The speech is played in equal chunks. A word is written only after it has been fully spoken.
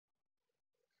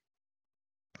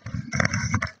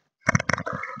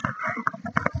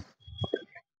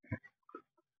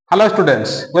Hello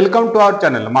students, welcome to our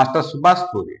channel master Subhash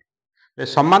पूरी।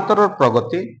 समांतर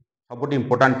प्रगति सब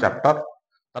इंपोर्टाट चैप्टर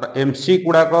तार एमसी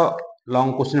गुड़ाक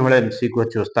लंग क्वेश्चन भाई एमसीक्यू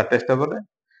अच्छी ओस्ता टेस्ट पेपर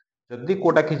जदि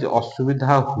कोटा किसी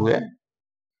असुविधा हुए है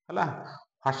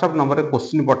व्हाट्सएप नंबर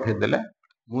क्वेश्चन पठेदेले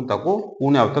मुझे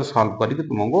पुणी आउे सल्व करके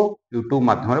तुमको यूट्यूब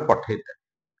माध्यम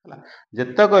पठेदे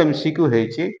जितक एमसीक्यू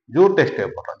होती जो टेस्ट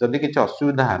पेपर जदि किसी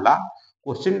असुविधा है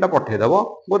क्वेश्चन टा पठेदेव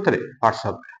गोथे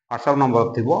व्हाट्सएप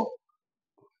नंबर थी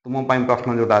तुम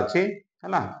प्रश्न जोटा अच्छी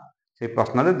है से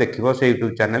प्रश्न देखो से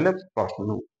यूट्यूब चैनल प्रश्न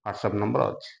व्हाट्सएप नंबर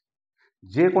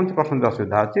अच्छी जे कौन प्रश्न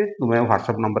असुविधा अच्छी तुम्हें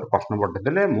व्हाट्सएप नंबर प्रश्न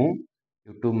पठेदेले मु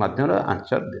यूट्यूब माध्यम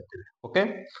आंसर देते ओके।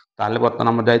 ताले बर्तमान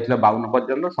आम जाइए 52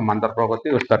 पर्यटन समांतर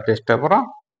प्रगति ओस्ता टेस्ट पेपर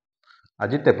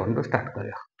आज 53 स्टार्ट कर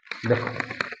देखो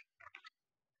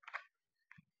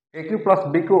ए Q plus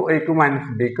B Q A Q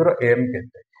minus B Q M के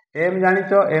एम जान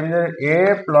M A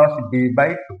plus B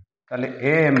by two ताले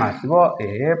एम आसो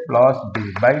ए plus B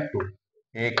by two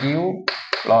A Q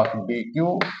plus B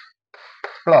Q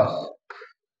plus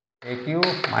A Q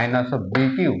minus B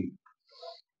Q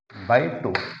by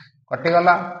two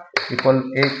कटिगला equal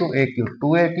A Q to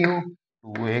A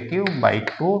Q by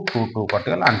two to to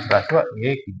कटिगला answer आसो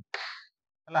ए Q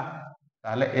है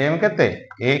ताले M केते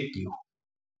ए Q.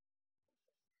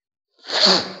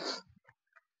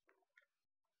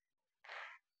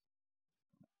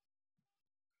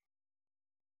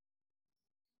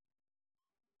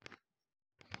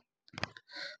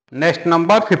 Next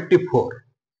number 54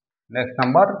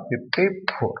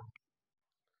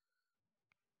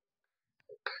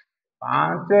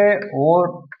 5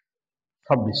 और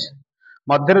 26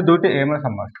 मध्य दुईटी M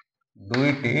समस्त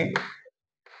दुईटी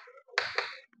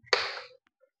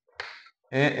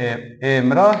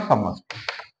M समस्त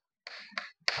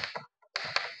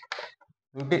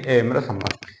दुईटी M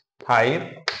समस्त 5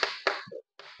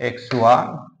 x1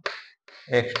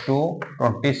 x2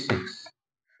 26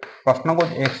 प्रश्न को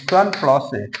x1 प्लस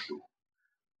x2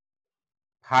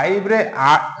 5 रे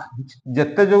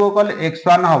जिते जोग कले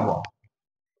x1 हम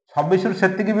 26 रु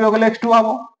सेतिक वियोग कले x2 हम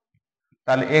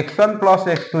ताले x1 प्लस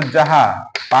x2 जहाँ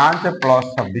 5 प्लस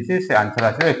 26 से आंसर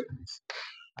आसो 31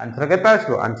 आंसर केते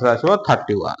आसो आंसर आसो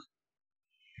 31।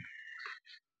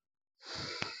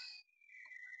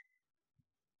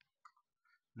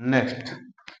 नेक्स्ट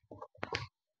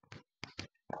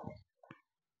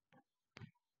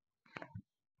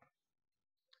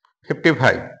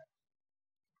 55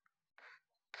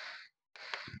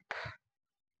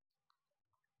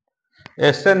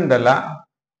 एसएन देला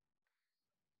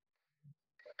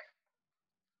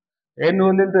n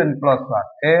whole into n plus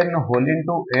 1 n whole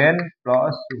into n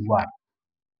plus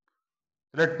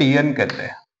 1 tn कहते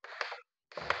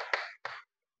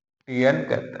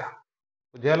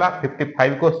बुझेला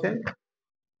 55 क्वेश्चन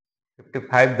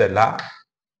 55 देला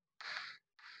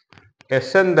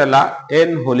एसएन देला n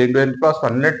whole into n plus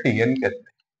 1 tn कहते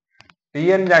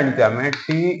tn जानते हमें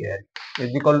tn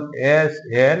is equal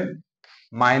sn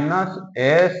minus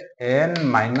sn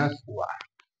minus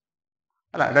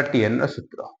 1 है tn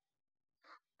सूत्र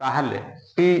ताहले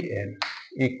tn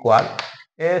इक्वल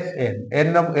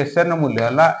एसएन मूल्य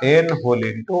n whole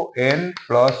into n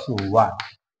plus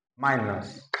 1 minus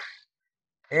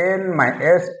n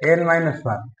minus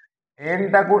 1 n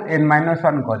टाकू n माइनस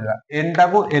 1 करवा n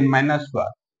टाकू n minus 1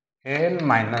 n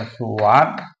minus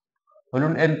 1 whole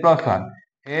n plus 1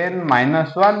 n minus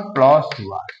 1 plus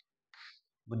 1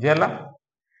 बुझेला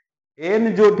n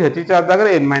जो थी चार जगह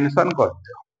n माइनस 1 कर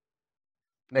दियो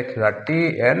देखिए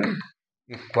tn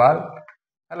इक्वल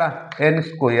है n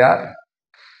स्क्वायर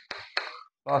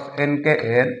प्लस n के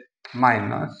n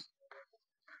minus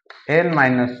n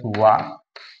minus 1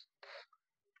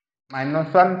 minus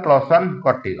 1 plus 1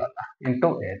 कटिगला into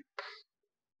n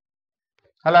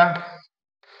है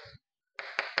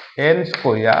n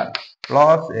square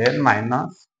plus n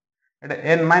minus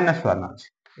n minus 1 अच्छे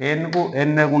n को n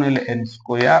रे गुणिले n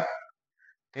स्क्वायर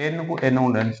n को n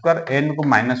गुणिले n स्क्वायर n को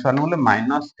माइनस 1 गुणिले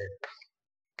minus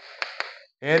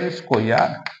n square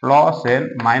plus n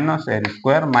minus n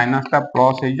square minus टा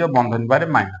प्लस हो बंधन बारे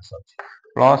माइनस अच्छे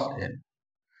प्लस n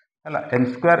है n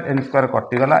square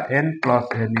कटिगला n plus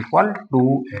n equal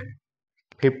 2n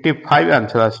 55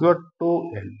 answer आसो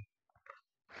 2n।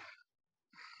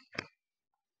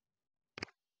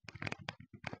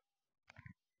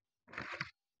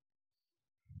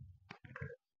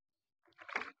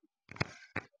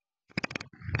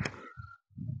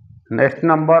 Next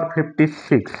number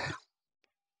 56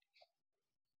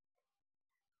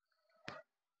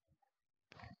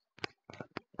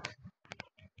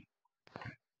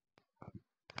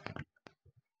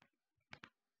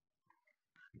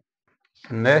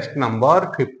 next number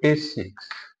 56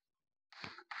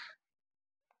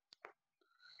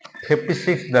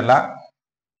 56 देला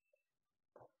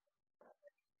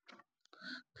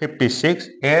 56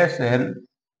 Sn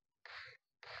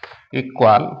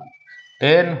equal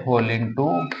n whole into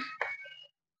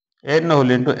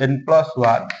n plus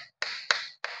 1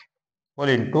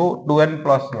 whole into 2n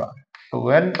plus 1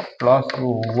 2n plus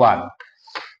 1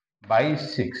 by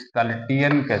 6 ताले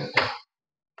tn कैसे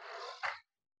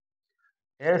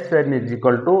Sn is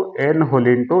equal to n whole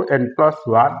into n plus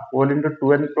 1 whole into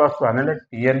 2n plus 1 है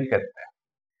tn कैसे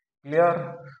clear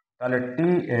ताले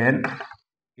tn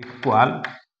equal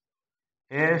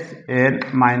Sn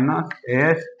minus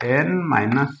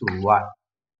 1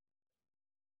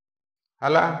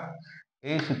 हला ए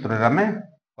सूत्र रे हमें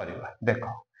करबा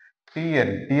देखो tn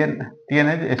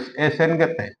Sn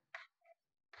केते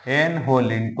n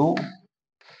whole into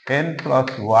n plus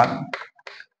 1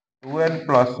 2n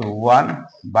plus 1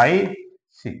 by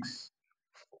 6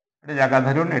 ये जगह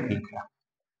धरियो नेट लिखला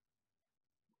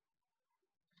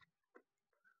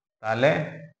ताले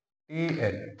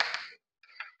tn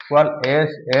equal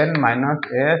Sn minus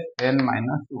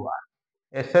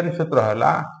 1 Sn सूत्र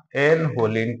हला n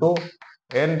whole into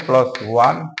n plus 1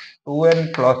 2n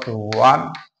plus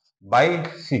 1 by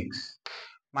 6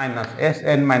 minus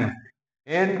Sn minus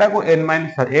n टा को n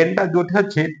minus n टा जोठी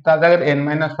अछि ता जगह n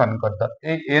minus 1 कर द ए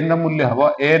n र मूल्य हबो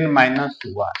n minus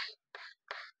 1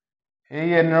 ए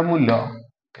n र मूल्य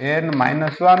n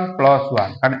minus 1 plus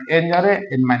 1 कारण n रे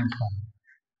n minus 1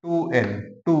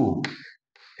 2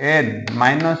 n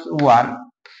minus 1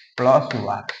 plus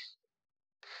 1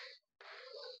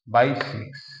 by 6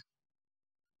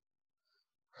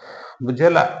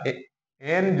 बुझेला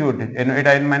n जोट n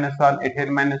एटा n minus 1 एटा n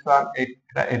minus 1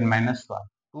 एटा n minus 1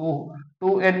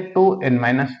 2n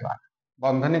minus 1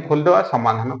 बंधनी खोल देवा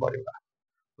समाधान करबा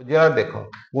बुझेला देखो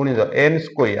गुणी दो n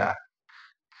स्क्वायर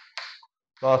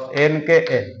plus n के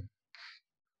n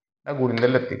ता गुणी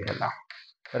देले तिकेला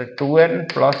तर 2n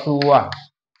plus 1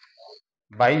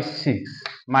 by 6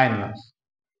 minus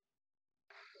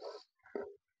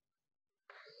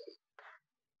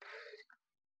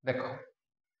देखो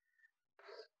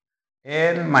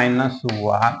n minus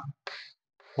 1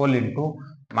 whole into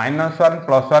minus 1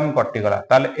 plus 1 कटि गला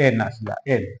ताले n आसला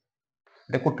n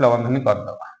देखो कुटला बंधनी कर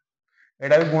दबा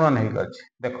एटा भी गुणन हे गछ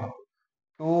देखो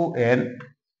 2n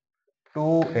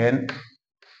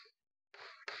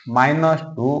minus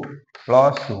 2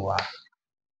 plus 1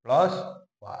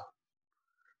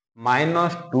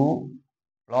 minus 2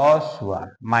 plus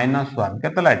 1 minus 1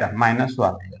 केतला एटा minus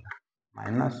 1 हे गला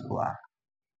minus 1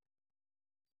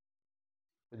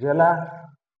 बुझला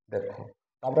देखो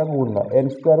तापर गुणला n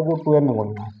स्क्वायर को 2n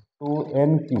गुणना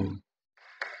 2n की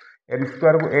n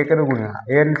स्क्वायर को 1 रे गुणना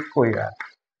n स्क्वायर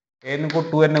n को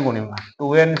 2n गुणिमा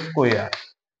 2n स्क्वायर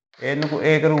n को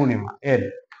 1 रे गुणिमा n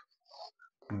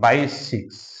by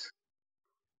 6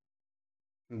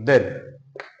 then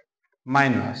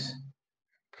minus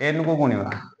n को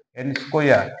गुणिमा n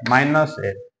square minus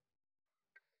n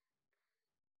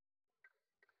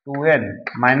 2n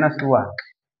minus 1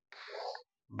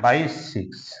 by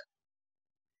 6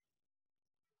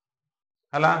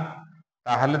 हला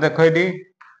ताहले देखो AD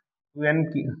 2n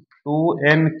cube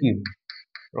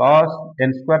plus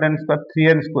n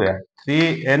square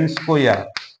 3n square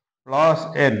plus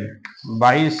n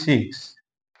by 6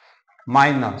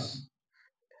 minus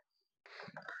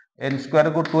n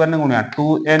square को 2n गुणिया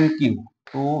 2n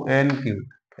cube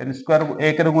n square को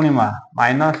 1 रे गुणिमा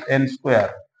minus n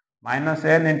square minus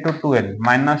n into 2n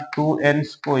minus 2n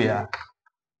square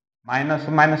minus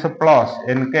minus plus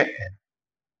n के n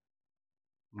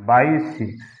by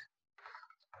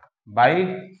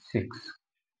 6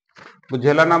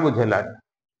 बुझेला ना बुझेला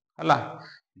हला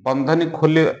बंधनी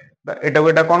खोली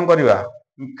एटा कोन करबा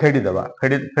फेडी देबा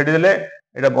फेडी देले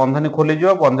एटा बंधनी खोली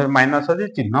जिवो बंधनी माइनस अछि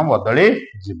चिन्ह बदली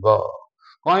जिवो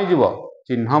कोन जिवो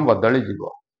चिन्ह बदली जिवो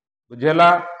बुझेला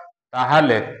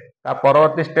ताहाले ता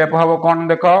परवर्ती स्टेप हबो कोन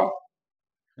देखो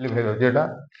लिखे दो जेटा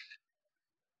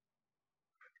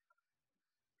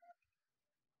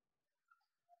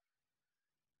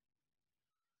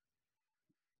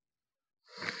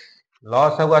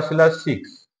लॉस हबो आसिला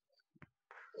 6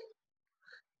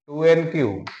 2n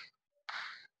cube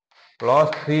plus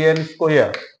 3n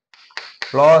square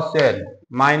plus n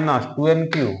minus 2n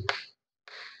cube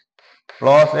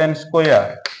plus n square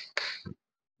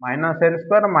minus n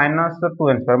square minus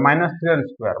 2n square minus 3n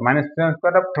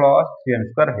square plus 3n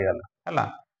square हे गला हला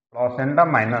plus n टा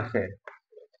minus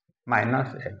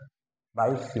n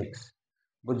by 6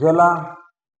 बुझला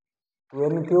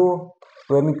 2n cube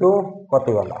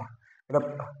कटि गला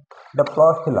एटा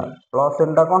plus थिला plus n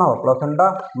टा कोन हो plus n टा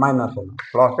minus n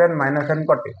plus n minus n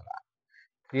कटि गला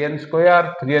 3n square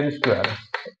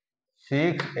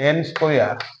 6n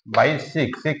square by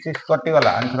 6 कटि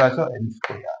गला आंसर आसो n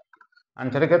स्क्वायर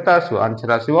आंसर केता आसो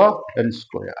आंसर आसो n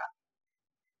स्क्वायर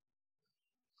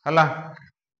हला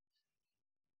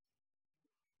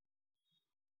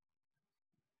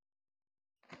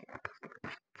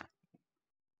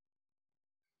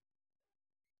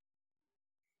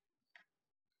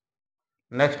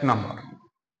next number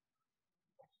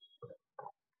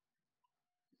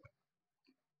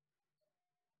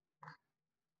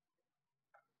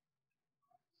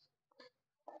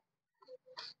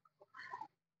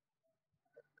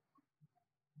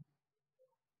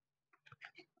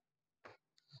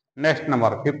next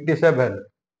number 57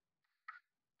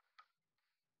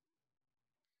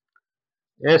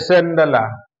 Sn दला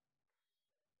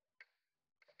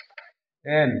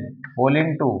n whole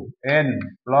into n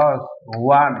plus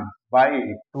 1 by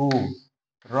 2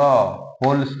 row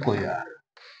whole square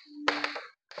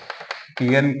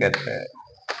tn कहते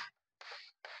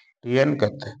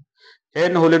हैं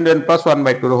n whole into n plus 1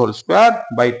 by 2 whole square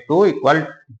by 2 equal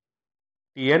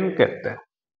tn कहते हैं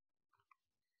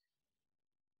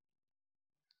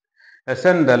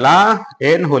Sn दला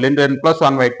n whole into n plus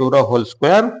 1 by 2 row whole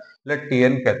square ले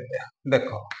tn कहते हैं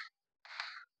देखो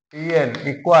tn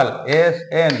equal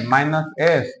Sn minus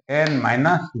Sn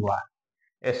minus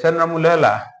 1 Sn रो मूल्य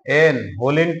हला n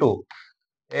whole into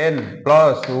n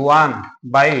plus 1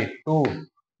 by 2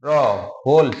 row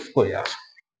whole square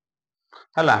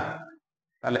हला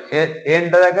ताले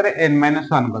n दा करे n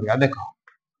minus 1 करिया देखो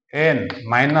n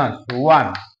minus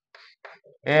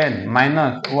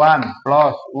 1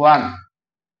 plus 1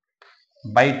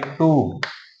 by 2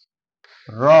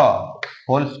 row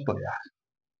whole square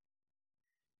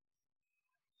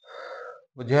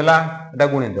बुझेला एटा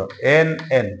गुणी दो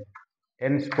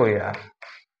n स्क्वायर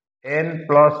n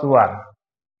plus 1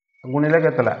 गुणिले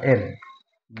केतला n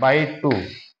by 2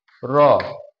 row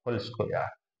whole square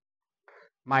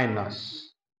minus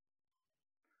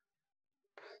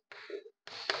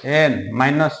n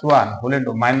minus 1 whole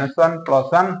into minus 1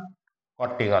 plus 1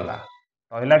 कटि गला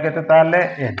पहिला केते ताले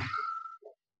n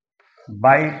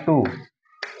by 2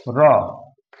 रो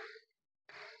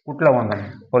कुटला बंधन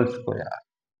होल स्क्वायर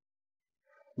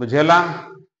बुझेला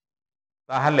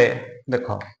ताहले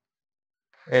देखो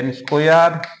n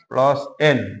square plus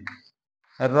n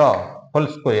row whole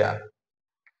square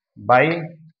by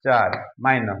 4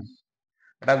 minus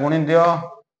एटा गुणी दियो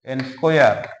n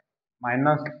square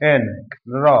minus n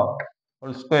row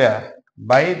whole square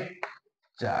by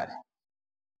 4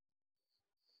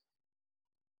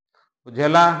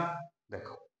 बुझेला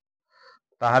देखो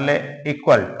ताहले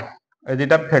इक्वल टू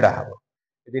एदिटा फेडा हबो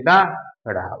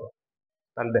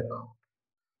ताले देखो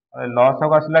लॉस हो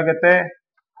आसला केते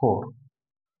 4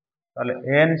 ताले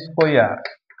n स्क्वायर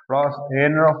प्लस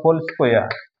n रो whole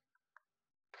square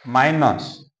minus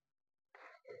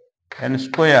n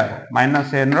square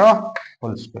minus n रो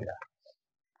होल स्क्वायर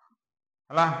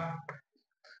हला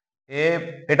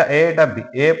एटा b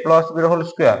a plus b row whole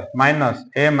square minus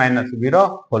a minus b row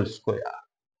whole square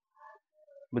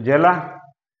बुझेला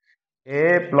a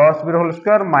plus b row whole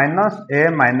square minus a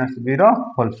minus b row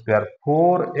whole square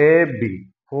 4ab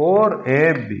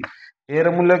a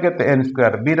रो मूल्य केते n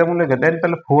square b रो मूल्य केते n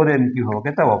तले 4n cube हो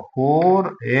केते हो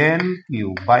 4n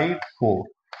cube by 4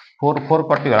 4 4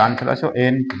 कटि गला आंसर आसो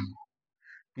n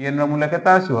क्यूब n रो मूल्य केते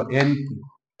आसो n cube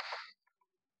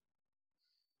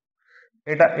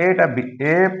Etah b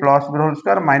a plus b whole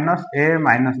square minus a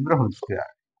minus b whole square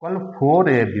equal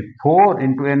 4ab 4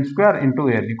 into n square into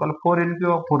n equal 4n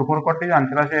cube 4 4 कटि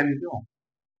answer आसे n cube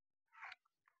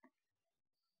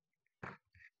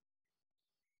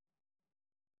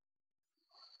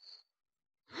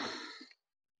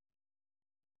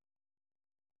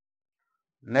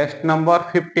next number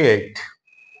 58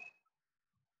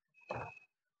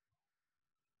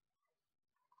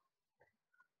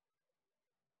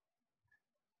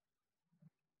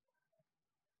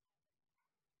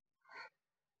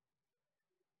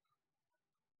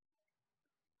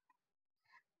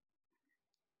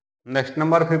 next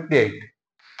number 58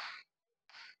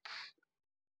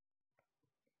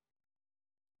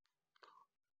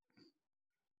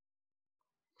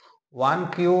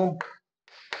 1q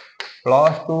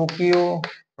plus 2q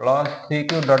plus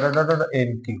 3q dot dot dot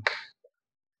nq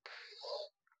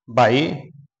by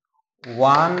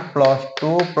 1 plus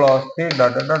 2 plus 3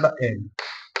 dot dot dot n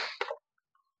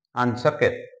answer के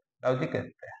दाउजी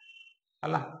केते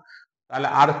हला ताले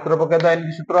are सूत्र पके the n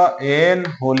सूत्र n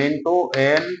whole into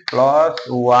n plus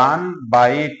 1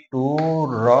 by 2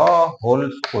 row whole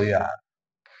square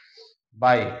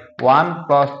by 1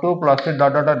 plus 2 plus 3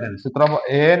 dot dot dot n सूत्र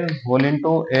n whole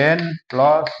into n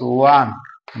plus 1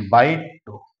 by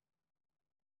 2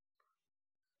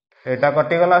 Etah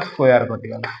कटिगला square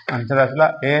कटिगला answer आसला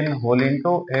n whole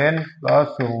into n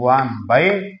plus 1 bye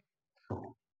 2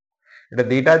 एटा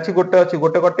दीटा अछि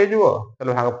गोटे कटि जीवो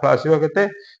तले भागफल आसीबो केते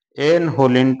n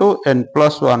whole into n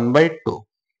plus 1 bye 2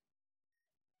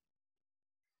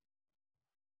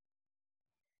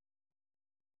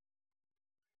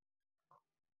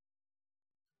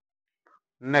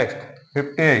 next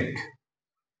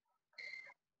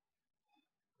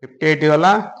 58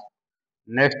 गला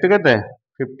नेक्स्ट केते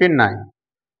 59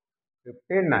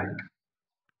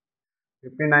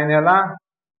 होला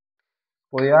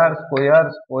square square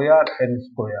square n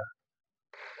square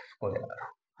square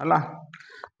हला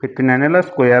 59 होला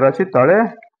स्क्वायर अछि तळे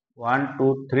 1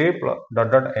 2 3 डॉट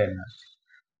डॉट n अछि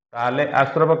ताले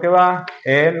आस्त्र पकेवा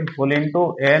n whole into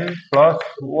n plus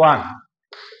 1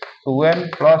 2n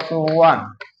plus 1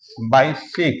 bye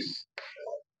 6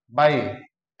 bye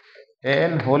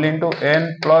n whole into n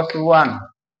plus 1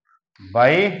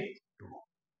 bye 2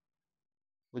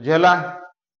 बुझेला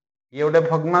ये गोटे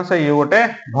भग्नांश ये गोटे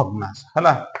भग्नांश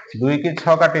हला 2 की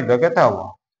 6 काटी दो केते हबो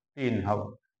 3 हबो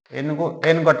n को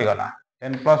n कटि गला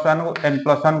n प्लस 1 को n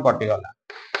प्लस 1 कटि गला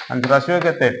आंसर आसीबो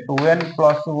केते 2n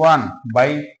plus 1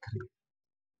 bye 3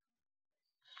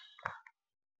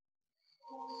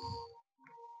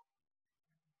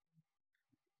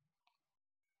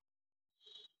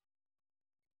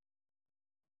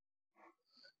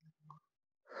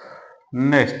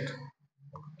 next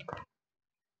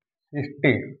 60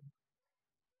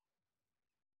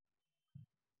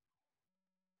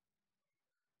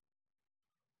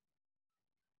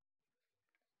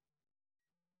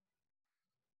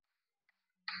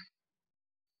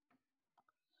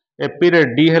 AP रे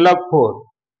डी हैला 4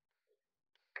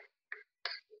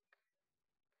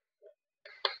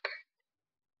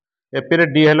 एपी रे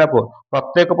डी हैला 4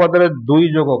 प्रत्येक पद रे 2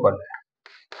 जोग कले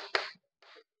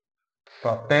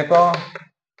प्रत्येक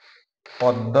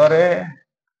पद रे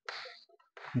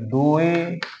 2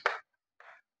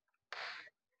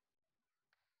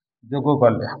 जोग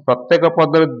कले प्रत्येक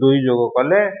पद रे 2 जोग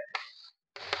कले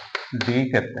डी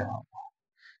केते हो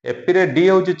एपी रे डी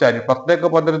होची 4 प्रत्येक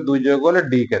पद रे 2 जोग कले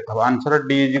डी केते हो answer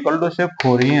D is equal to से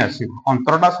 4 ही आसीबो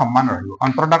अंतरटा समान रहइबो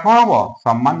अंतरटा कोन हबो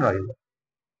समान रहइबो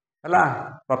हला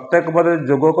प्रत्येक पद रे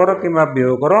जोग करो किबा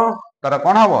वियोग करो तार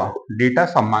कोन हबो डी टा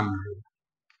समान रहइबो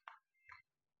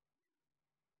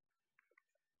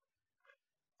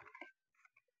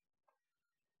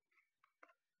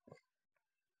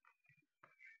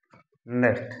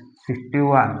नेक्स्ट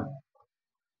 61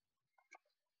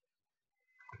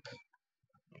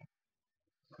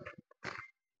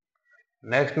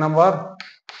 नेक्स्ट नंबर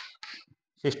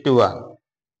 61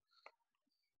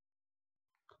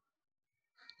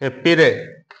 एपी रे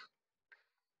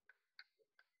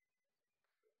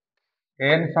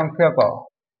n संख्यक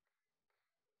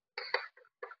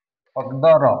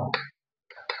पदर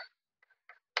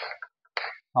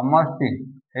समष्टि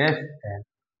Sn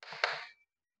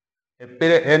एपी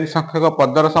रे n संख्यक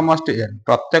पदर समष्टि n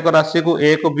प्रत्येक राशि को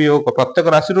एक वियोग प्रत्येक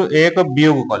राशि रु एक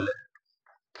वियोग कले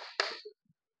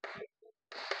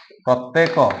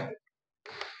प्रत्येक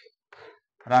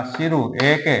राशि रु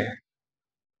एक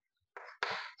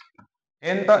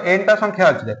n टा संख्या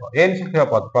अछि देखो n संख्या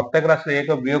पद प्रत्येक राशि एक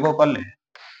वियोग कले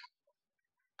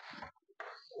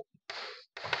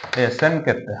Sn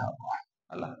केते हबो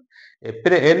हला एपी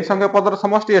रे n संख्या पदर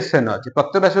समष्टि Sn अछि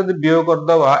प्रत्येक राशि यदि वियोग कर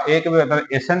दवा एक वियोग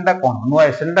Sn टा कोन नुआ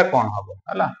Sn टा कोन हबो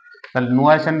हला त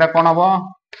नुआ Sn टा कोन हबो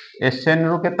Sn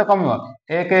रु केते कमियो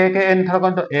 1 1 n थर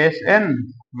कोन तो Sn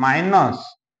माइनस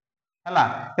हला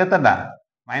केतेटा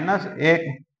माइनस 1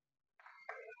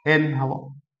 n हबो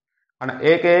माने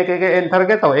 1 1 1 n थर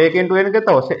केतो 1 * n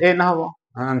केतो से n हबो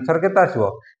answer केता आसीबो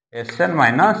Sn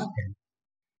minus n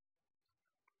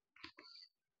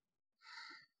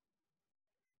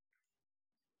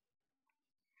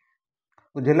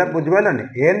बुझिला बुझबैलानी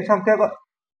n संख्या को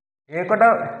एकटा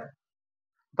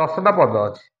 10टा पद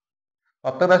अछि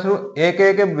प्रत्येक राशि रु 1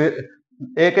 1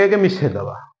 1 1 मिसे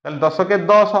दबा ताले 10 के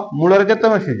 10 मूल रे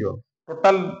केते मिसे जो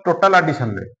टोटल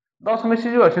एडिशन रे 10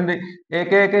 मिसे जो सेंदी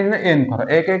 1 1 n थर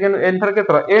 1 1 n थर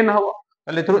केतर n हबो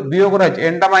ताले थरु वियोग राइछ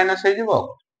n टा माइनस हे जिवो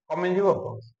कमी जिवो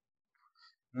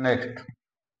नेक्स्ट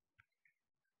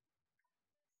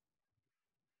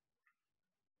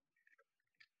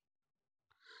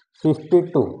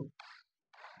 62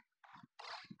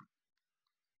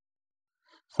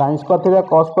 साइंस का थीटा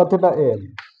cos का थीटा n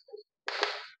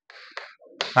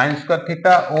साइंस का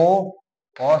theta o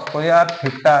cos square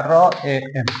theta rho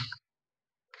m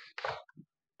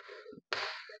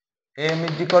m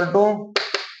is equal to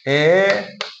a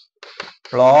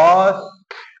plus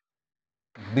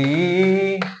b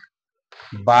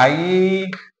bye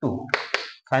 2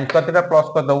 sin square theta plus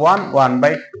कर दो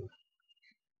 1/2।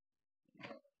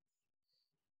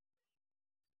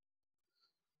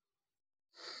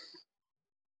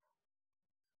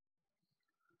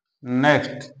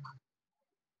 Next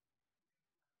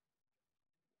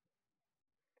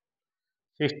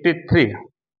 63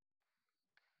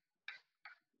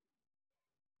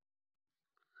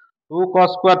 2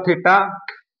 cos square theta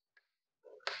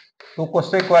 2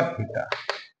 cosec square theta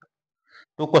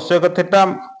 2 cosec theta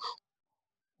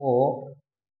O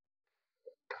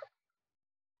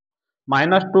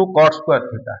 -2 cot square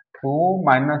theta 2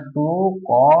 -2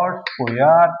 cot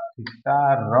square theta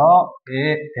rho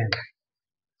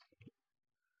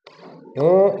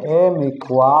am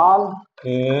equal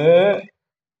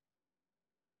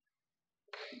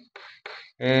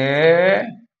a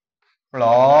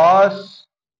plus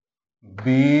b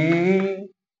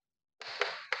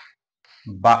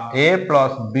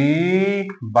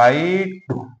by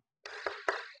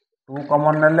 2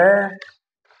 common नेले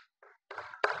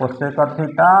cosec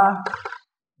theta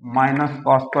minus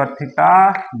cos square theta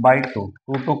by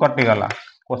 2 कटि गला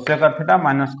cosec theta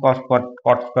minus cos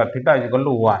square theta is equal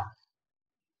to 1।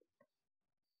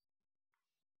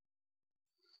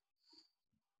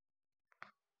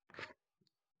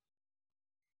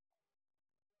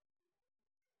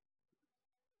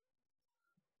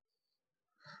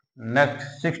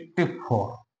 Next 64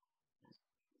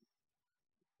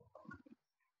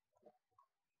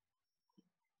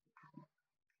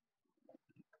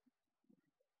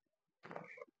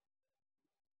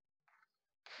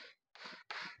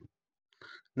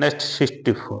 next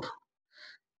 64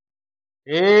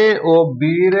 A O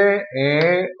B रे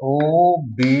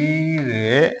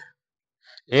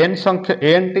N संख्या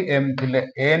N T M थिले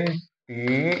N T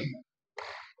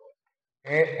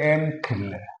A M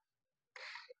थिले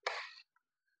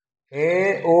ए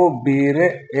O B रे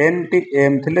N T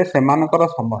M थिले सेमानकर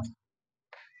समस्त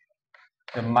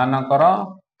सेमानकर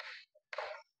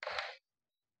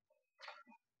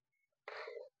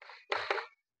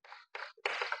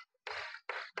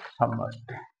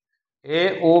समस्त ए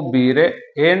ओ बी रे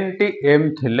एन टी एम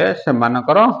थिले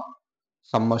सेमानकर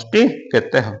समष्टि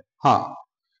केते हो हां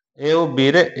ए ओ बी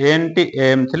रे एन टी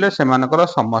एम थिले सेमानकर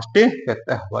समष्टि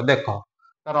केते हो देखो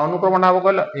तार अनुक्रम नाम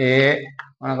कहलो ए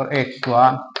मानकर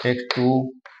x1 x2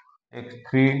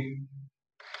 x3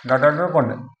 dot dot कोन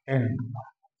एन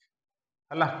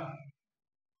हला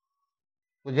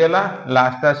बुझेला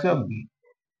लास्ट आसे बी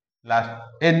लास्ट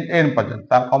एन एन पर्यंत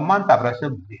तार कमान तापर आसे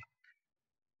बी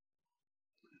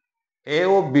ए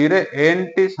ओ बी रे एन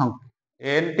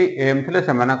टी एम थिले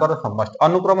सेमानकर समस्त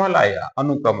अनुक्रम हला या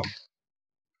अनुक्रम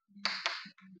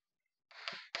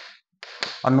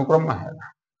है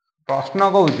प्रश्न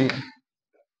कहूँ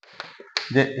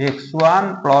जे x1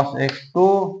 प्लस x2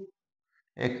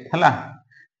 है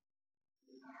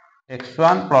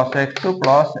x1 plus x2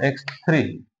 plus x3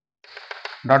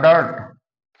 dot dot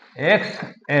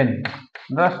xn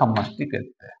समष्टि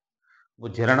केते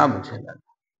बुझेला ना बुझेला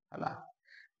हला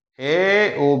ए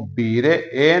ओ बी रे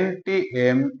एन टी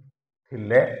एम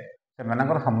थिले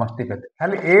सेमानकर समष्टि केते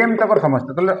खाली एम तकर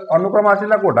समष्टि तले अनुक्रम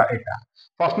आसिला कोटा एटा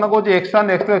प्रश्न को जे x1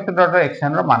 x2 x3 dot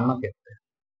xn रो मान केते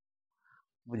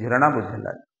बुझेला ना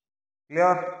बुझेला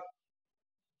क्लियर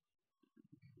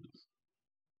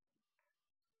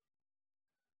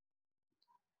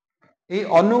ए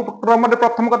अनुक्रम रे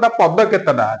प्रथम कथा पद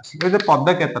केतटा अछि ए जे पद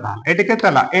केतटा एटी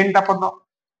केतला एन टा पद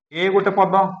ए गोटे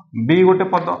पद बी गोटे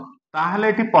पद ताहले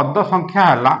एटी पद संख्या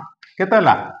हला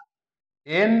केतला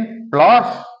n plus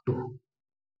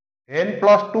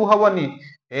 2 हबनी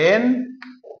n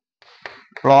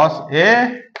plus a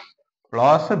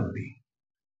plus b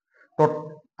तो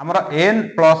हमरा n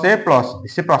plus a plus b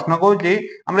से प्रश्न कहूची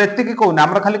हमरा एते की कहू ना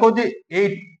हमरा खाली कहूची ए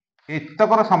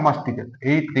इतकर समष्टि केते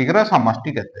ए तिगर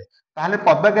समष्टि केते ताहले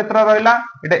पद केतरा रहला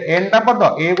एटा n टा पद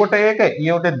a गोटे 1 ए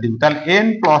गोटे 2 ताहले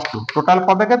n प्लस 2 टोटल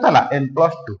पद केतला n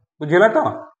प्लस 2 बुझिला तो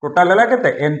टोटल हला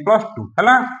केते n प्लस 2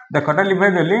 हला देखटा लिखे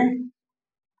देली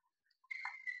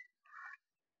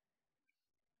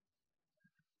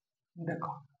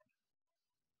देखो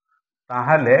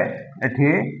ताहले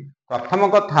एठी प्रथम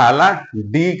कथा हला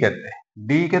d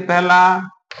केते हला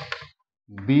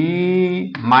b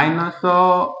minus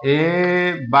a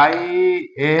by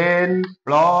n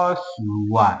plus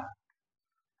 1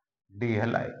 d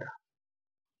हला एटा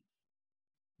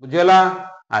बुझेला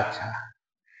अच्छा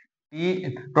टी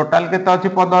टोटल केता अछि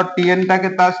पद tn टा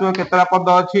केता आसीबो केतरा पद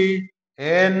अछि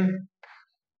n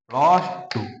प्लस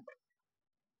 2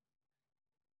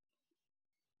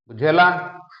 बुझेला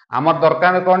हमर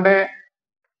दरकार कोंडे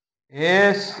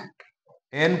s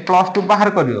n प्लस 2 बाहर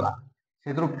करिवा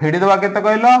सेतरु फेडी देबा केते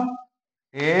कहलो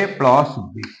ए प्लस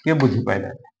बी के बुझी पाइले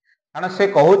कारण से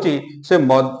कहूची से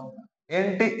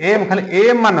एनटी एम खाली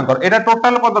एम मानकर एटा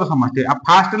टोटल पदर समष्टि आ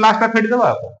फास्ट लास्ट फेड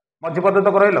देबा मध्य पद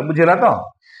तक रहला बुझिला तो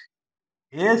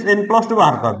एस एन प्लस टू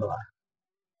बाहर कर देबा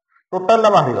टोटल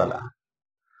बाहर गला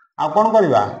आ कोन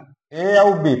करबा ए आ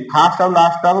बी फास्ट आ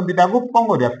लास्ट आ दिटा को कोन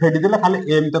करिया फेड देले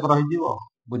खाली एम तक रहि जीवो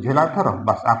बुझिला थर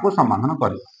बस आकु समाधान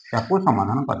करिया याकु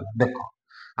समाधान करिया देखो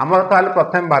हमर ताले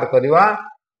प्रथम बाहर करबा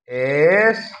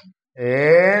S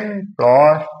N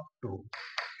plus 2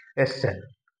 S N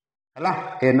हला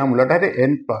एन मूलटा है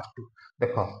एन प्लस 2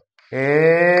 देखो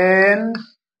एन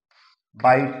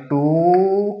बाय 2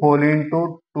 होल इनटू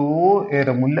 2 ए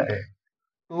र मूल्य ए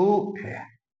 2 ए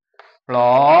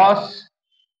plus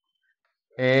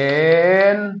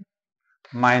N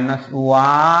minus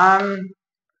 1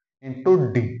 into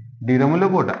D D र मूल्य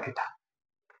कोटा एटा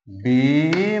बी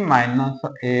माइनस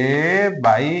ए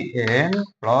bye N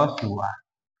plus 1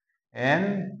 N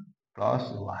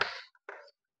plus 1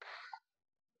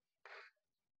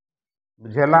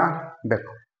 बुझेला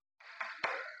देखो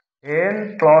N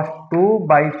plus 2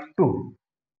 bye 2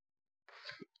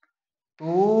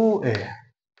 2a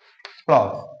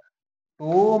plus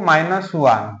 2 minus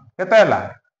 1 केते हला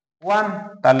 1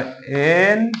 ताले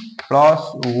n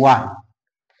प्लस 1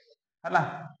 हला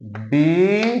b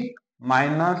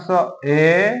minus a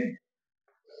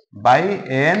bye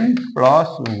n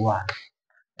plus 1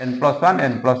 n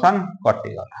plus 1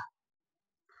 कटि गला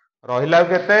रहिला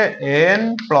केते n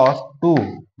plus 2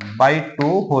 bye 2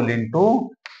 whole into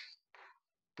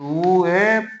 2a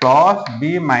plus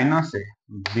b minus a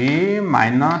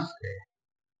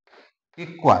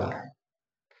equal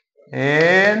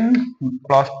n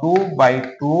plus 2 bye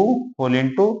 2 whole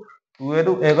into 2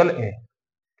 रु ए गल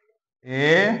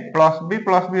a प्लस b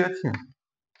अछि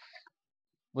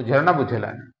बुझेला ना बुझेला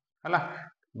हला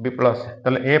b प्लस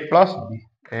तले a प्लस b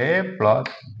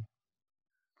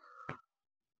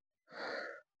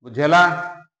बुझेला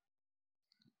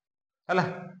हला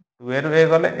 2 रु ए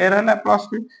गले a रहला प्लस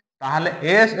b ताहले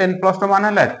s n प्लस तो मान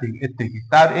हला एति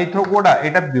तार एथो कोडा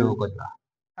एटा वियोग करबा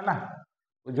हला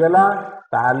बुझेला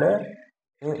ताहले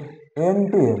n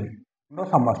t m नो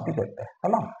समष्टि केते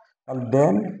हला ताल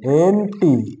then n t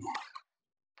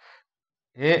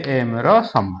a m रो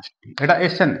समष्टि एटा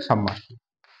s n समष्टि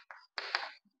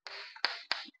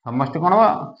कोन बा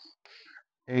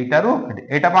एटारू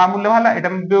एटा मामूल्य वाला एटा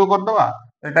वियोग कर दवा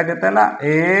एटा केते हला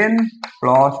n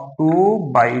plus 2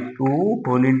 bye 2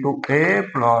 whole into a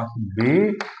plus b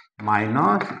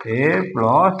minus a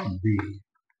plus b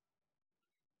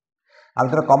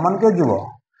आउतर common के जीवो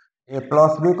a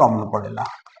प्लस b कॉमन पड़ेला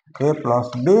a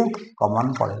प्लस b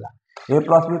कॉमन पड़ेला a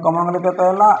प्लस b कॉमन गले केते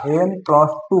हला n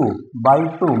plus 2 bye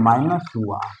 2 minus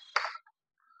 1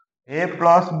 a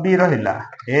plus b रहिला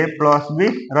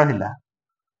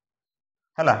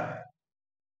हला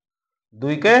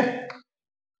 2 के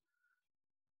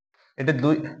एटे 2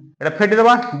 एटा फेटी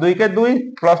देबा 2 के 2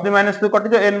 प्लस 2 माइनस 2 कटि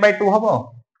जो n बाय 2 हबो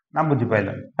ना बुझि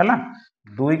पाइला हला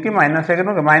 2 की minus 1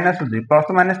 no minus 2 plus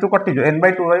 2 minus 2 कटि जो n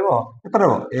बाय 2 रहइबो केते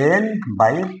रहबो n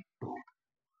बाय 2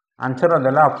 आंसर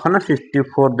देला ऑप्शन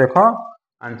 64 देखो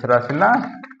answer आसिला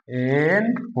n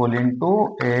whole into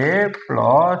a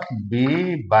plus b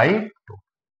bye 2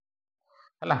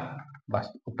 हला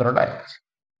बस उत्तरटा अछि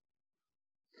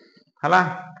हला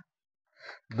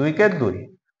 2 के 2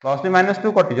 प्लस 2 माइनस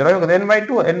 2 कटि जो रहइबो n bye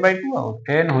 2 uh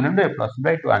n whole into a plus b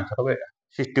bye 2 answer होबे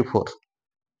 64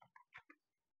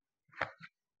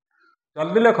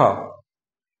 जल्दी लिखो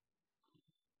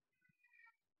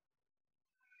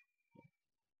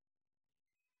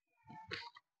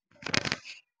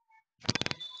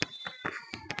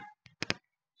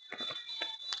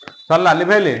चल लाली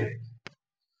भेले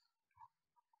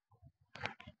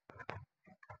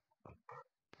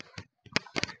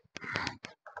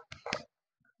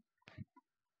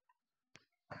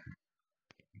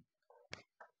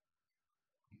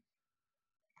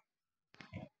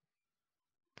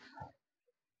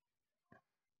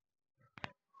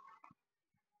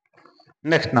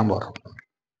नेक्स्ट नंबर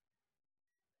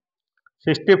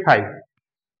 65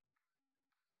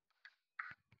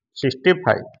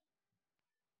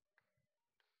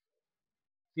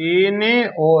 3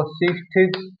 और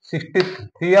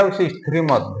 63 और 63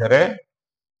 मध्य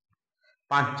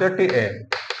 5टी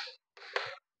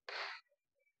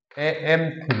एम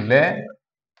थिले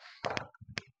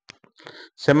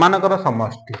सेमानकर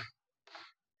समष्टि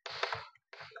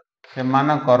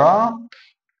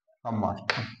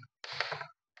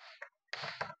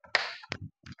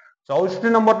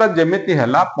 64 नंबरटा जेमिति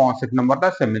हैला 65 नंबरटा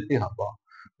सेमिति हबो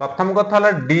प्रथम कथा हला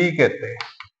डी केते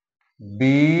b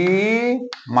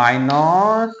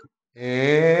minus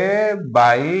a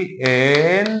by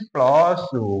n plus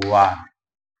 1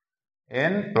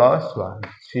 n plus 1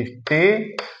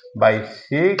 60 by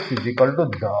 6 is equal to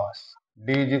 10 d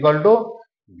is equal to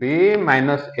b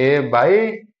minus a by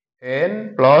n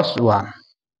plus 1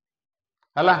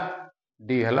 हला d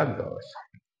हला 10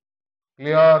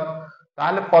 क्लियर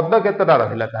ताले पद केतटा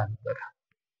रहिला ता भीतर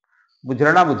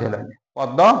बुझला ना बुझलानी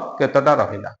पद केतटा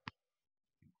रहिला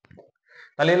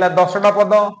ताले इला 10टा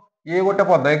पद ये गोटे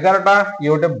पद 11टा ये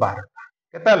गोटे 12टा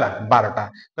केता हला 12टा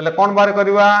ताले कोन बार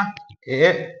करबा ए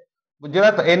बुझला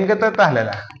तो n केते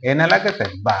ताहलेला n हला केते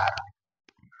 12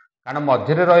 कारण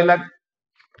मध्य रे रहिला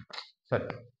सॉरी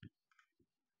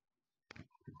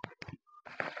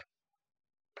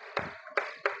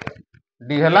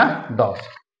डी हला 10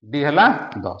 डी हला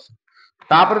 10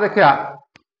 तापर देखिया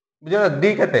बुझला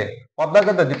डी केते पद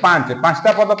केते 5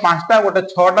 5टा पद 5टा गोटे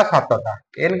 6टा 7टा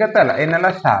n केते हला n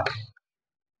हला 7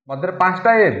 मध्य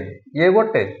 5टा ये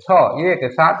गोटे 6 ये के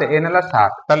 7 n हला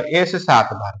 7 ताले a से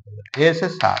 7 बाहर कर a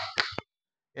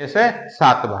से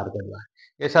 7 बाहर करबा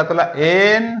ए 7 हला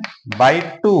n by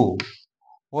 2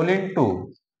 whole into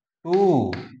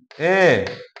 2a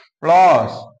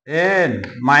plus n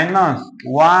minus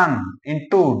 1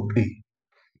 into d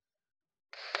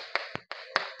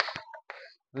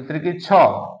दूसरी की 6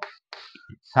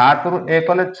 7 रु 1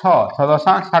 कले 6 6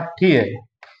 10 60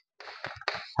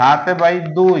 7 by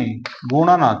 2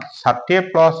 गुणन 60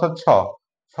 प्लस 6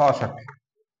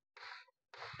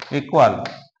 66 इक्वल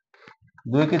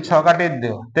 2 की 6 काटी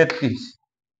दियो 33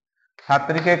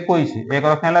 7 के 21 1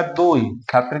 रखला 2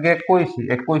 7 के 21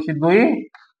 21 2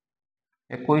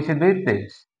 21 2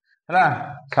 23 हला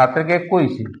 7 के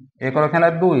 21 1 रखला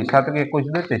 2 7 के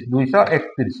 21 2 23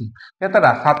 231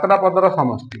 केतरा 7टा पदर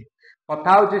समष्टि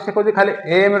कथा होची से कोजी खाली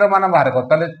m रो मान बाहर कर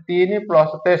ताले 3 प्लस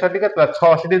 63 केतरा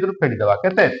 66 दरु फेडी देबा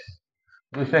केते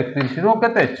 231 रो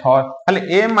केते 6 खाली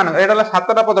m मान एडाला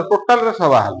 7टा पद टोटल रे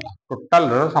सब हला टोटल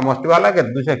रो समष्टि वाला के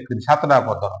 231 7टा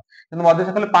पद किंतु मध्य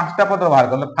से खाली 5टा पद बाहर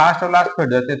कर फर्स्ट और लास्ट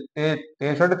फेडी दे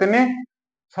 63 3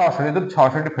 66 दरु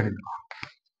 66 फेडी देबा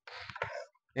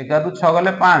 11 रु 6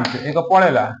 गले 5 एक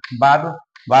पळेला 12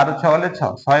 6 गले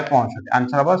 6 165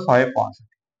 आंसर हबो 165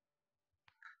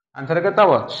 आंसर केता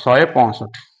हबो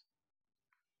 165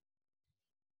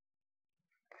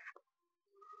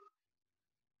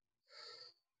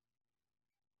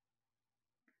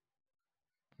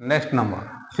 next number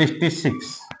 66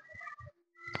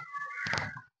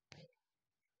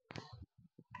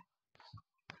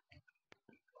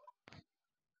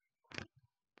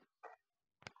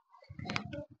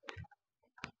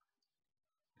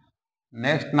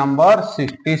 next number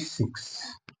 66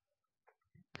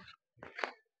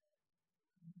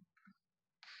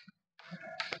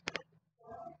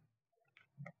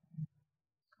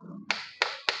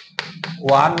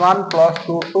 1 1 plus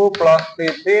 2 2 plus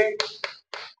 3 3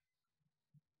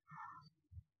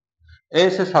 ए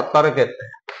से 17 केते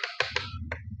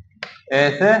ए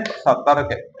से 17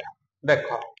 केते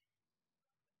देखो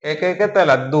एक एक केते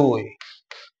हला 2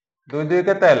 2 2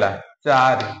 केते हला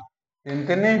 4 3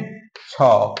 3 6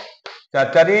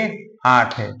 4 4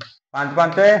 8 5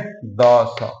 5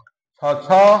 10 6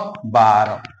 6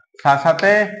 12 7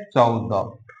 7 14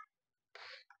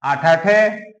 8 8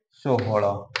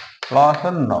 16 प्लस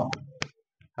 9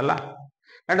 हला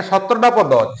एटा 17टा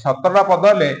पद अछि 17टा पद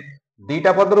ले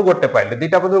दीटा पद रु गोटे पाइले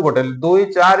दीटा पद रु गोटे 2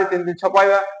 4 3 3 6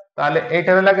 पाइबा ताले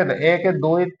एटा रे लागे 1 2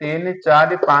 3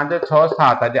 4 5 6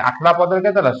 7 आज 8टा पद रे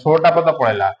केतला 16टा पद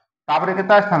पळेला तापरे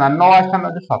केता स्थान 9 स्थान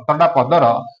जो 17टा पद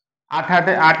रो 8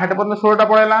 8 8 8 पद 16टा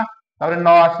पळेला तापरे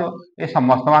 9 आसो ए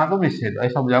समस्त मान को मिसे दो ए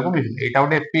सब जा को मिसे एटा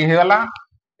गोटे एपी हे गला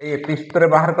ए एपी सूत्र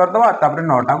बाहर कर दवा तापरे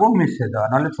 9टा को मिसे दवा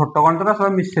नले छोटो गणित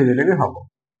सब मिसे देले भी हबो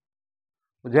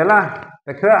बुझला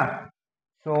देखा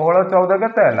 16 14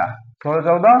 केते हला 16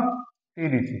 14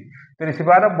 30 30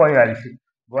 12 42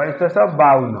 42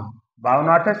 52 52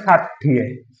 8 60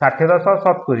 60 10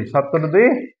 70 70 2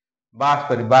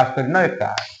 72 72 ना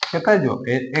 81 केता जो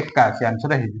 81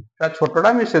 आंसर हे ता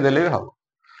छोटोडा मिसे देले भी हबो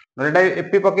नलेटा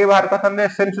एपी पके बाहर करथले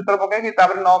एसएन सूत्र पके कि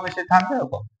तापर 9 मिसे थांते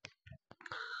हबो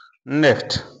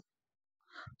नेक्स्ट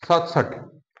 67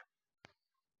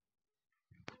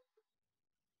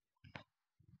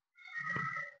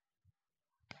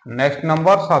 नेक्स्ट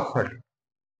नंबर 67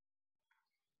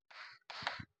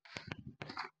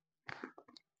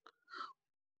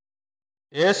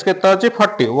 एस केता अछि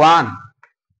 41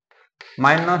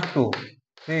 -2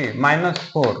 3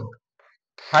 -4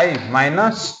 5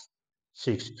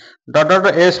 -6 dot dot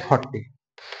S 40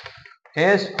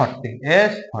 S 40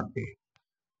 S 40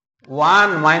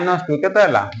 1 -2 केता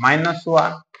हला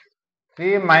 -1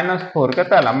 3 -4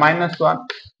 केता हला -1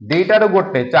 दीटा रो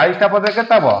गोटे 40टा पद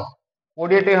केता बो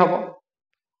 20 टी हम